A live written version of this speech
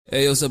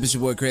Hey, what's up? It's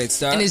your boy Craig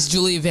Star. And it's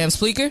Julia Van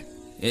Spleeker.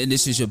 And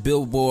this is your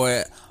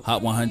Billboard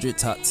Hot 100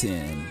 Top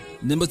 10.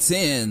 Number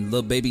 10,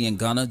 Lil Baby and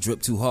Gunna,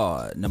 Drip Too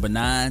Hard. Number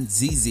 9,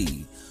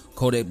 ZZ,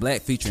 Kodak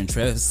Black featuring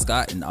Travis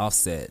Scott and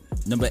Offset.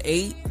 Number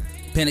 8,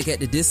 Panic at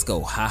the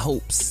Disco, High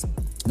Hopes.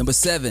 Number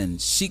 7,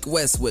 Sheek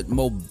West with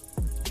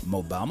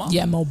Mobama?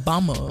 Yeah,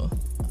 Mobama.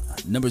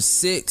 Number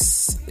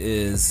 6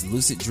 is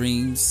Lucid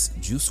Dreams,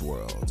 Juice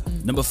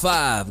WRLD. Number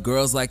 5,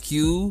 Girls Like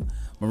You,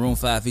 Maroon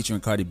 5 featuring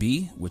Cardi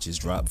B, which is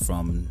dropped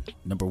from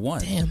number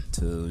 1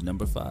 to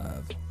number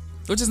 5.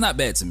 Which is not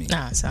bad to me.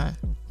 Nah, it's not.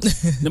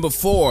 Number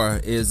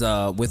 4 is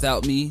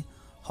Without Me,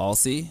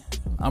 Halsey.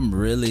 I'm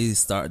really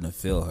starting to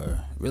feel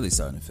her. Really?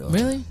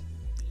 Yeah,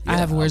 I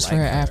have words for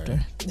her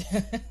after.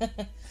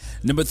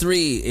 Number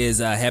 3 is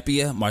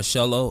Happier,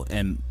 Marshmello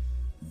and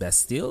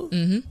Bastille.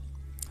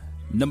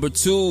 Number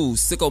 2,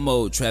 Sicko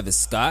Mode, Travis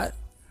Scott.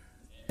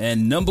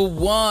 And number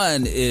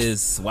 1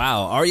 is,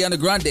 Ariana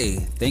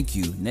Grande. Thank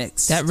you.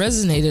 Next. That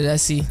resonated, I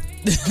see.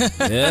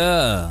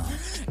 Yeah.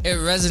 It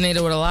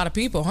resonated with a lot of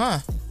people, huh?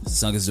 The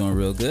song is doing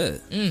real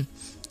good.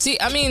 See,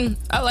 I mean,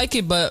 I like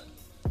it, but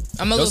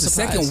I'm a little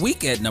surprised. It was the second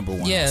week at number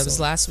 1. Yeah, it was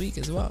last week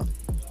as well.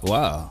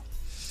 Wow.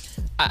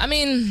 I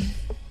mean,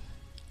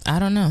 I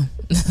don't know.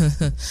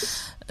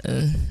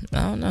 I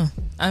don't know.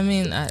 I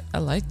mean, I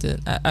liked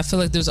it. I feel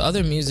like there's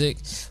other music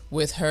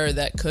with her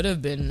that could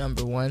have been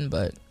number 1,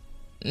 but...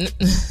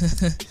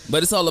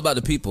 But it's all about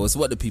the people. It's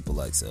what the people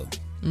like, so.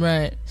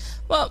 Right.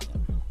 Well,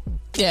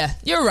 yeah,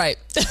 you're right.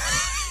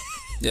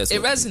 Yes,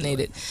 it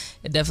resonated.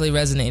 It definitely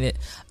resonated.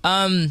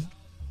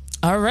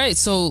 All right.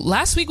 So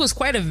last week was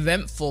quite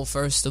eventful,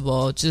 first of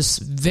all.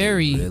 Just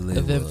very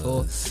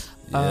eventful.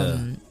 Yeah.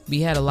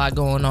 We had a lot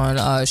going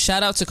on.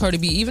 Shout out to Cardi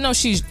B. Even though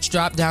she's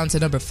dropped down to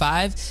number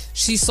 5,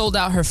 she sold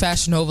out her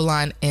Fashion Nova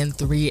line in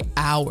 3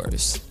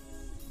 hours.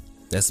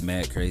 That's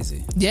mad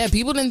crazy. Yeah,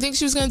 people didn't think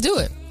she was going to do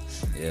it.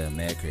 Yeah,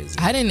 mad crazy.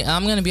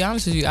 I'm going to be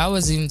honest with you. I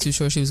wasn't even too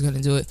sure she was going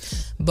to do it.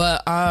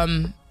 But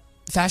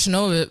Fashion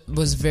Nova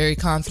was very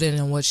confident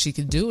in what she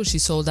could do. She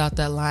sold out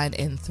that line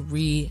in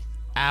 3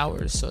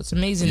 hours. So it's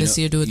amazing to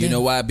see her do it. You know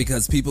why?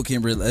 Because people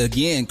can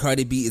again,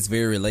 Cardi B is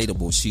very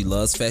relatable. She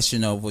loves Fashion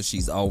Nova.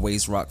 She's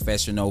always rocked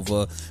Fashion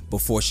Nova.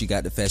 Before she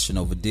got the Fashion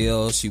Nova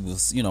deal, she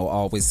was,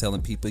 always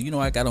telling people,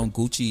 I got on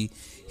Gucci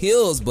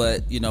heels,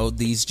 but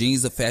these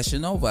jeans are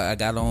Fashion Nova. I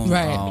got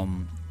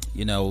on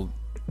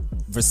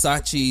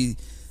Versace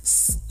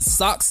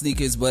sock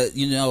sneakers, but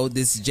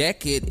this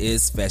jacket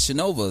is Fashion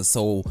Nova.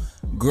 So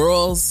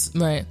girls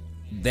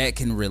that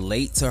can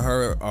relate to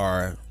her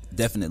are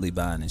definitely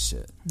buying this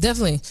shit.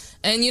 Definitely.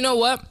 And you know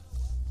what?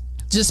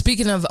 Just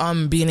speaking of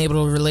being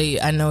able to relate,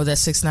 I know that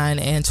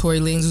 6ix9ine and Tory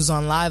Lanez was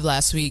on live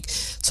last week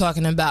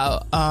talking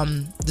about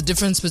the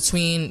difference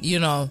between,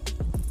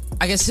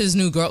 I guess his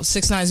new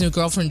 6ix9ine's new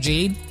girlfriend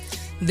Jade.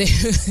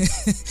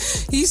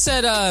 He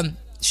said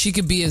she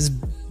could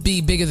be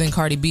bigger than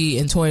Cardi B,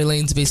 and Tory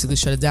Lanez basically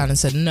shut it down and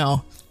said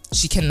no,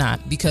 she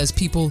cannot, because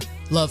people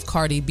love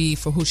Cardi B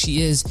for who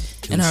she is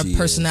and her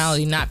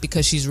personality, not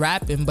because she's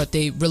rapping, but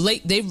they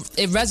relate.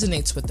 It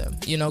resonates with them.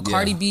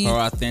 Cardi B, her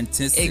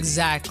authenticity.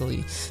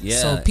 Exactly. Yeah.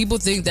 So people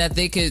think that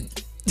they could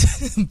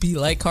be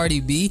like Cardi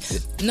B.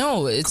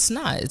 No, it's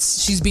not.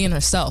 She's being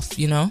herself.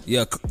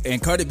 Yeah,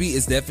 and Cardi B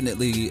is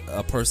definitely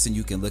a person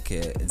you can look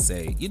at and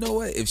say, you know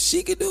what? If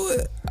she can do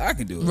it, I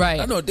can do it. Right.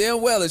 I know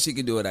damn well if she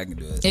can do it, I can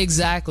do it.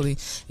 Exactly.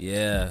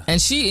 Yeah.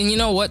 And you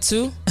know what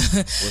too?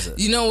 What's it?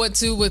 You know what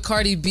too? With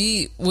Cardi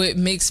B, what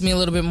makes me a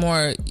little bit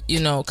more,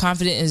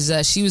 confident is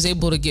that she was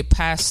able to get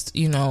past,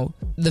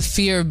 the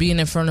fear of being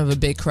in front of a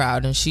big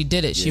crowd, and she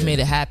did it. She made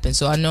it happen.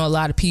 So I know a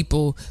lot of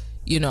people,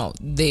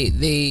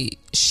 they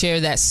share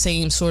that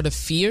same sort of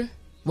fear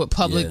with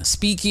public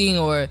speaking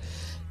or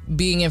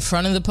being in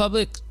front of the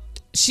public.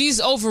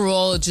 She's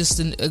overall just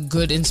a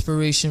good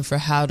inspiration for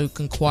how to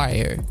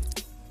conquer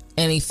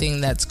anything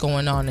that's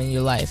going on in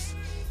your life.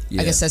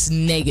 I guess that's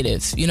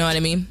negative. You know what I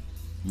mean?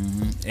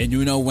 Mm-hmm.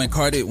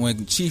 And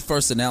when she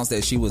first announced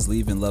that she was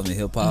leaving Love and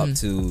Hip Hop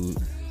to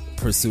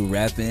pursue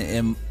rapping,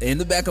 and in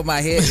the back of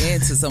my head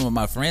and to some of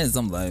my friends,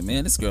 I'm like,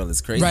 man, this girl is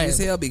crazy as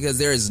hell, because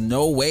there is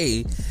no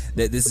way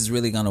that this is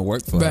really gonna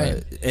work for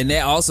her. And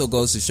that also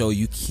goes to show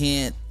we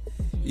can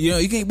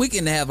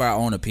have our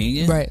own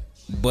opinion,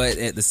 but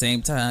at the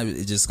same time,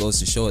 it just goes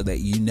to show that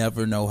you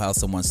never know how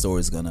someone's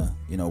story is gonna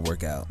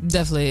work out.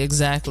 Definitely.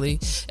 Exactly.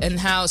 And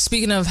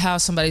speaking of how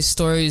somebody's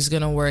story is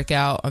gonna work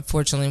out,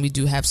 unfortunately we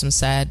do have some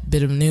sad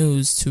bit of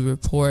news to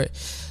report.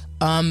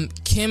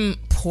 Kim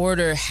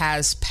Porter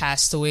has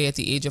passed away at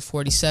the age of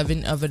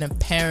 47 of an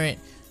apparent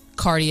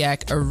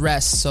cardiac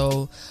arrest.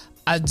 So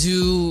I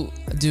do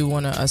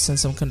want to send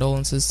some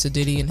condolences to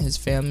Diddy and his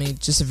family.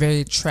 Just a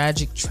very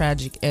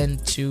tragic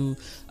end to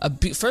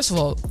first of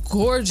all,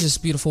 gorgeous,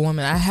 beautiful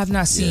woman. I have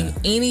not seen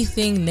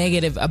anything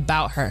negative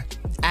about her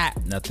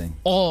at nothing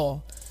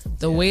all.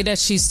 The way that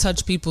she's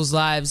touched people's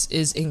lives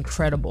is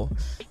incredible.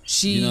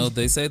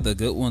 They say the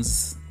good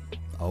ones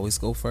always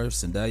go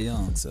first and die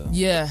young. So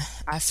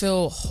I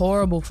feel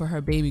horrible for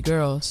her baby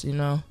girls.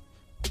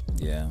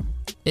 Yeah,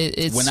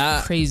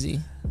 it's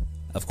crazy.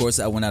 of course,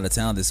 I went out of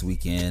town this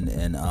weekend,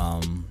 and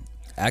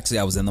actually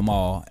I was in the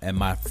mall, and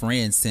my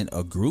friend sent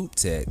a group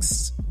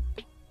text,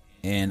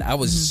 and I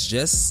was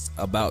just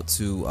about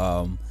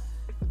to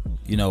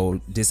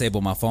disable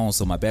my phone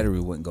so my battery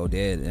wouldn't go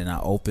dead, and I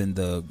opened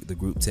the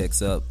group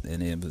text up,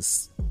 and it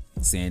was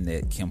saying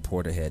that Kim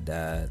Porter had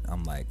died.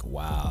 I'm like,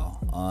 wow,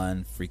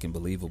 unfreaking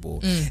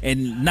believable.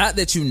 And not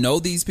that you know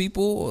these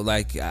people,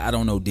 like I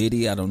don't know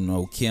Diddy, I don't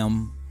know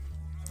Kim,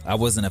 I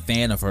wasn't a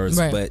fan of hers,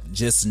 right. But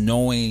just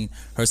knowing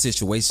her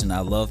situation, I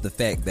love the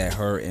fact that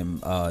her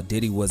and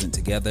Diddy wasn't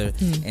together,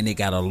 and they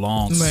got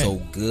along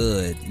so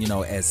good.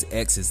 As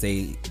exes,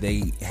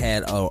 they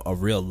had a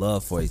real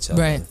love for each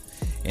other. Right.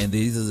 And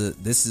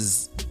this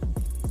is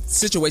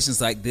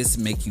situations like this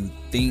make you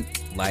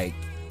think, like,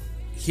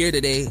 here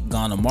today,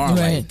 gone tomorrow.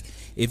 Right. Like,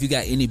 if you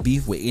got any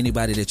beef with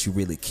anybody that you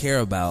really care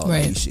about,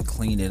 you should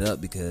clean it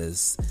up,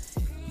 because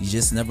you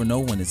just never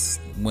know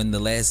when the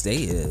last day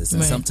is,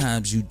 and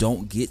sometimes you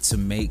don't get to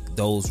make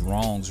those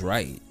wrongs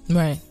right.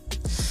 Right.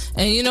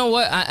 And you know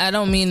what? I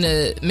don't mean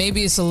to.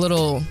 Maybe it's a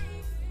little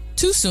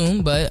too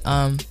soon, but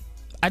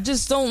I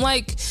just don't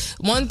like.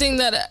 One thing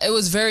that it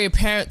was very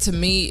apparent to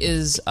me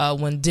is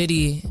when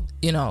Diddy,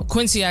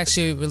 Quincy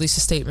actually released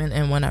a statement,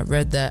 and when I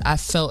read that, I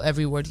felt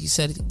every word he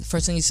said. The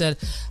first thing he said,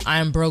 "I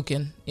am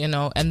broken,"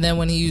 and then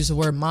when he used the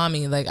word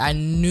 "mommy," like, I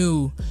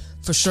knew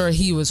for sure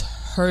he was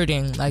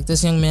hurting. Like,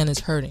 this young man is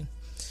hurting.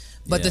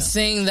 But the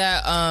thing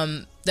that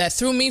that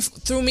threw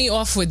me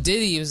off with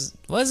Diddy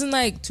wasn't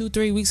like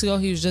 2-3 weeks ago.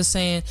 He was just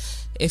saying,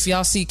 if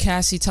y'all see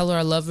Cassie, tell her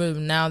I love her.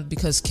 Now,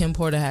 because Kim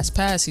Porter has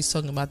passed, he's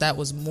talking about that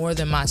was more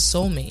than my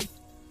soulmate.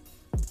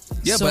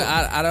 Yeah, so, but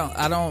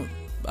I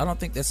don't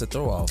think that's a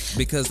throw off,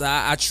 because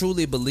I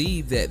truly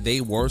believe that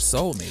they were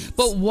soulmates.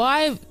 But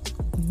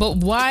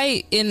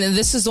why? And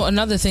this is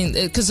another thing,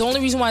 because the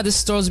only reason why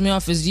this throws me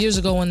off is years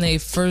ago when they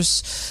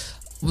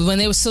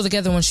were still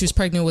together, when she was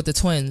pregnant with the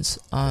twins.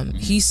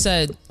 He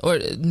said, or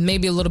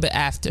maybe a little bit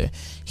after,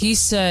 he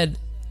said,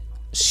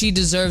 she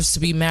deserves to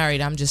be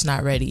married. I'm just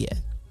not ready yet.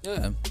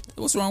 Yeah,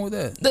 what's wrong with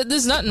that?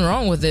 There's nothing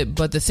wrong with it,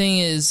 but the thing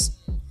is,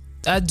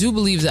 I do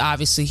believe that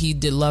obviously he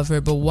did love her,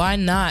 but why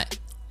not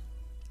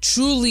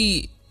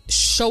truly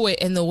show it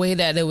in the way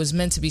that it was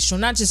meant to be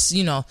shown? Not just,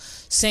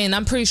 saying,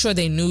 I'm pretty sure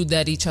they knew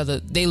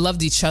that they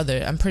loved each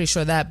other. I'm pretty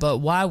sure that, but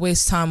why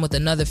waste time with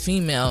another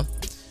female,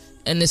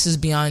 and this is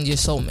beyond your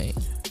soulmate?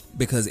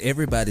 Because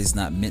everybody's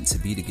not meant to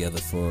be together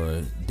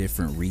for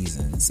different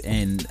reasons.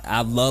 And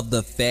I love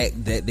the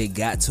fact that they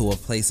got to a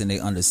place and they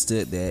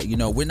understood that,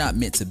 we're not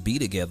meant to be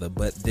together,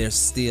 but there's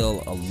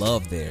still a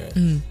love there.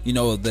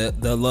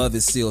 The love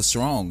is still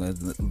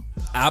strong.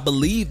 I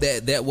believe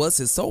that was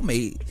his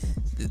soulmate.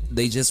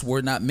 They just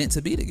were not meant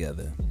to be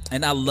together.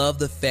 And I love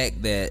the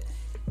fact that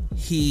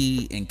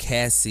he and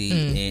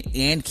Cassie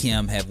and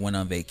Kim have went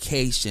on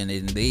vacation,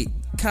 and they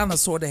kind of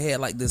sort of had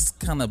like this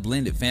kind of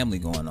blended family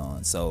going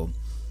on. So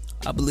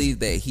I believe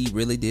that he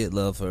really did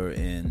love her,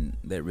 and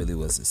that really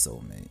was his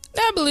soulmate.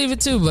 I believe it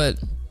too, but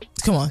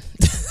come on.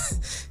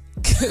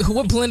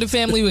 What blended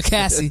family with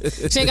Cassie?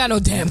 She ain't got no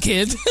damn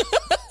kid.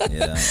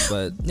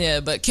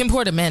 But Kim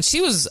Porter, man,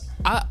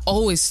 I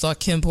always thought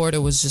Kim Porter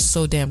was just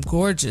so damn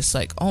gorgeous.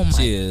 Like, oh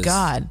my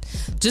God.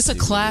 Just a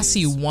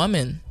classy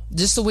woman.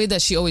 Just the way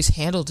that she always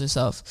handled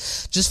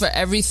herself. Just for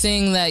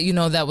everything that,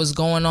 that was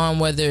going on,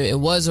 whether it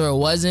was or it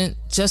wasn't.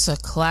 Just a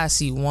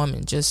classy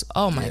woman. Just,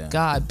 oh my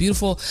God,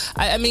 beautiful.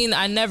 I mean,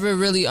 I never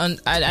really,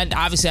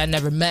 obviously I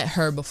never met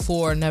her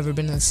before, never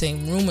been in the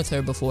same room with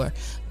her before.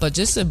 But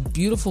just a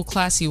beautiful,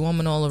 classy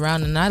woman all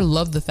around. And I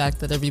love the fact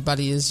that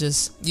everybody is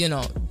just,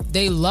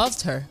 they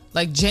loved her.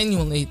 Like,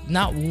 genuinely,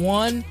 not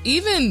one.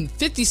 Even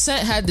 50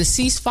 Cent had to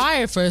cease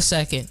fire for a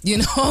second,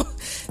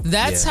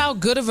 That's how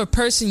good of a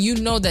person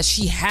that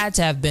she had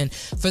to have been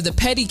for the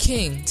Petty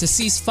King to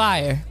cease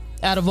fire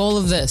out of all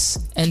of this,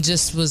 and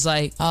just was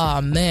like, oh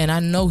man, I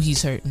know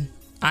he's hurting.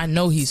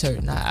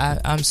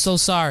 I'm so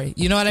sorry.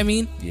 You know what I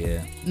mean?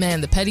 Yeah.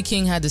 Man, the Petty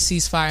King had to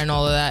cease fire and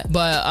all of that.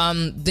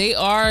 But they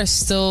are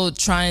still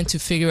trying to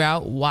figure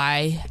out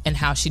why and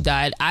how she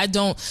died.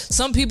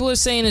 Some people are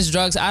saying it's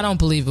drugs. I don't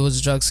believe it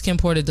was drugs. Kim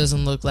Porter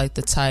doesn't look like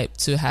the type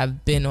to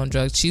have been on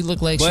drugs. She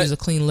looked like she was a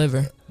clean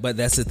liver. But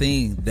that's the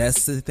thing.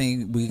 That's the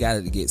thing we got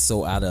to get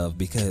so out of,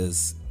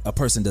 because a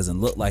person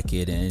doesn't look like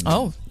it, and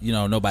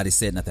nobody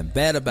said nothing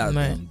bad about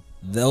them.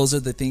 Those are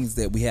the things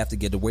that we have to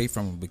get away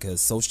from, because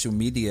social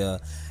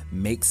media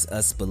makes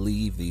us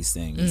believe these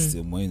things.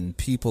 When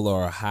people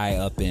are high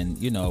up in,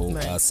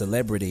 a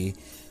celebrity,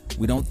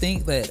 we don't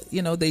think that,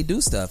 they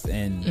do stuff.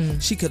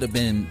 And she could have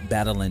been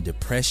battling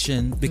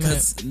depression,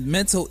 because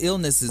mental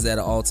illness is at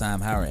an all-time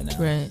high right now.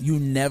 Right. You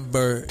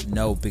never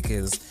know,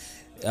 because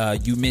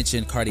you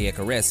mentioned cardiac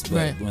arrest,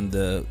 but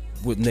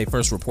when they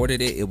first reported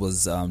it, it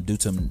was due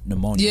to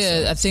pneumonia.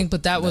 Yeah, so, I think,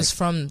 but that was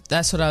from. I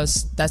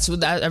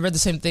read the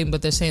same thing,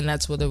 but they're saying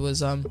that's what it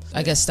was. I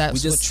guess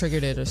that's what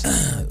triggered it or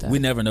something like that. We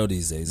never know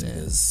these days,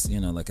 because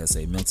like I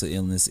say, mental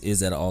illness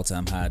is at an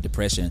all-time high.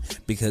 Depression,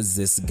 because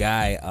this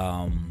guy,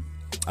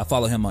 I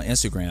follow him on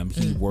Instagram.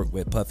 He worked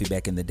with Puffy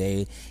back in the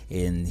day,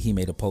 and he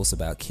made a post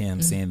about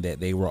Kim saying that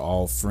they were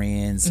all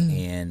friends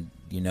and,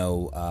 you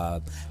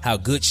know, how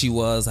good she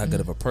was, how good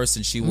of a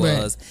person she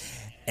was.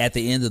 At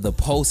the end of the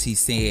post, he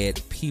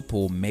said,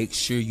 people, make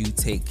sure you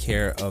take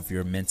care of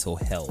your mental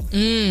health.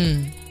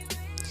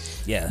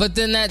 Yeah. But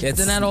then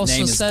that also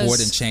name says... is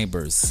Gordon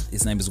Chambers.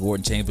 His name is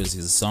Gordon Chambers.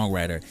 He's a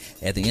songwriter.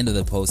 At the end of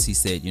the post, he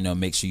said, you know,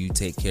 make sure you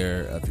take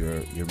care of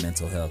your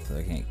mental health.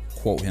 I can't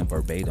quote him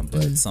verbatim,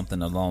 but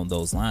something along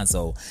those lines.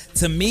 So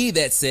to me,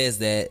 that says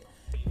that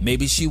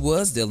maybe she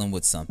was dealing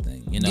with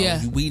something. You know,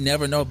 we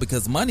never know,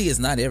 because money is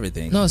not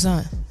everything. No, it's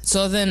not.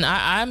 So then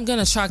I'm going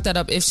to chalk that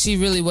up. If she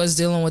really was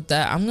dealing with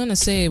that, I'm going to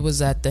say it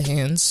was at the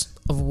hands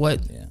of what...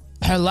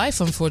 her life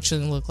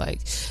unfortunately looked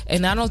like.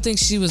 And I don't think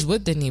she was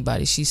with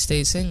anybody. She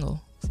stayed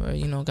single for,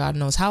 you know, God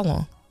knows how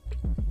long,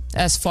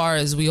 as far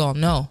as we all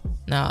know.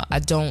 Now, I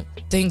don't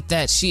think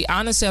that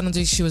I don't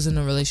think she was in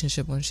a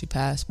relationship when she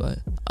passed. But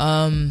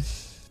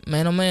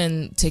man, oh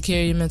man, take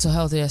care of your mental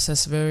health. Yes,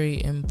 that's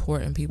very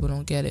important. People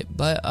don't get it.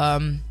 But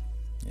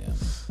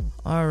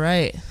all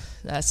right,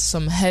 that's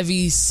some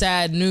heavy,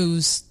 sad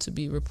news to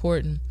be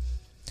reporting.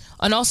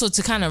 And also,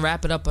 to kind of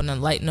wrap it up on a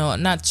light note,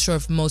 I'm not sure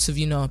if most of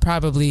you know,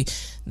 probably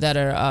that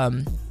are,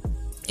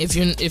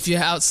 if you're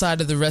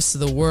outside of the rest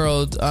of the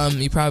world,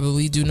 you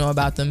probably do know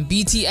about them.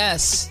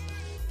 BTS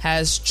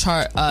has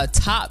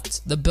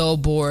topped the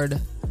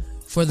Billboard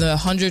for the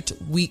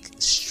 100th week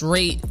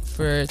straight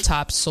for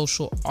top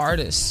social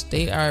artists.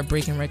 They are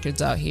breaking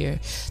records out here.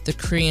 The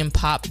Korean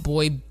pop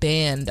boy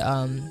band,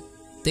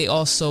 they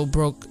also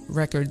broke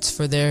records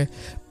for their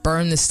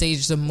Burn the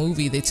Stage, the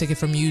movie. They took it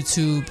from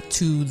YouTube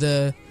to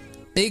the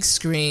big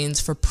screens.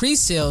 For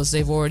pre-sales,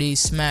 they've already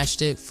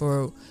smashed it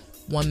for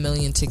 1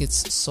 million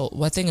tickets sold.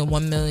 Well, I think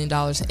 $1 million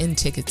in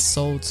tickets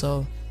sold.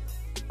 So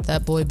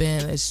that boy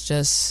band is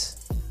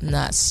just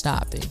not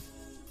stopping.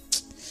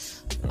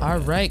 All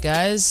right,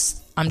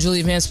 guys. I'm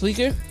Julie Van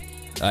Spleaker.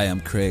 I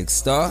am Craig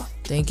Starr.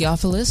 Thank y'all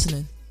for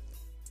listening.